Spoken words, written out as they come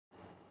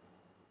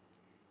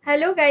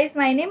Hello guys,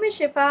 my name is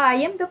Shifa. I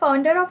am the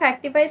founder of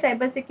Actify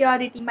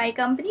Cybersecurity. My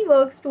company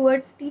works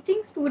towards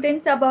teaching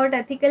students about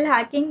ethical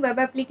hacking, web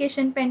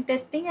application pen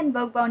testing and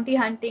bug bounty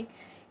hunting.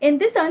 In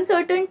this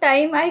uncertain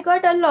time, I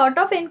got a lot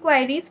of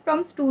inquiries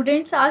from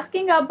students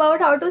asking about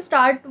how to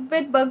start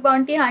with bug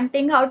bounty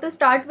hunting, how to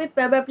start with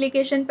web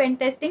application pen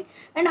testing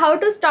and how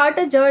to start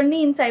a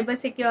journey in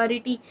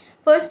cybersecurity.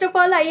 First of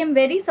all, I am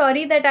very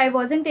sorry that I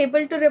wasn't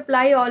able to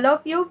reply all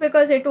of you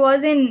because it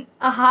was in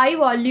a high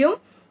volume.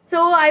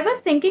 So I was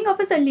thinking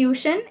of a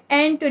solution,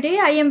 and today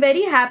I am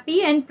very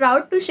happy and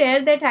proud to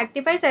share that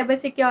Actify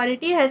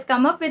Cybersecurity has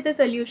come up with a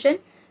solution.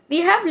 We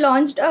have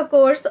launched a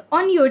course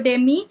on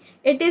Udemy.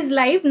 It is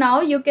live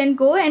now. You can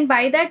go and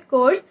buy that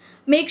course.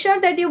 Make sure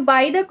that you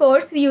buy the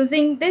course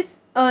using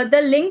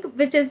the link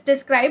which is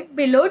described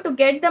below to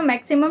get the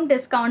maximum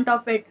discount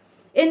of it.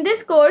 In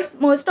this course,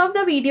 most of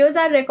the videos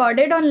are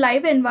recorded on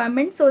live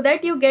environment so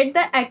that you get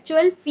the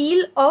actual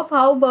feel of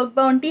how bug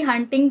bounty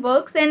hunting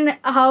works and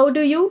how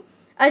do you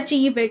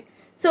achieve it.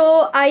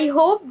 So I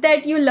hope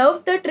that you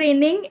love the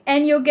training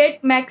and you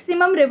get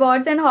maximum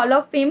rewards and Hall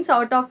of Fames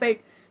out of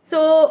it.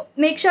 So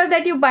make sure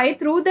that you buy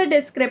through the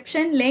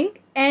description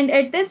link. And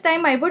at this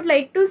time, I would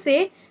like to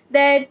say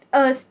that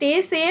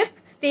stay safe,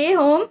 stay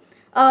home,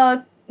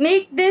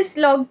 make this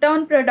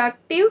lockdown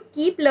productive,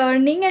 keep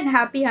learning and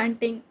happy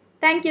hunting.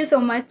 Thank you so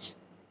much.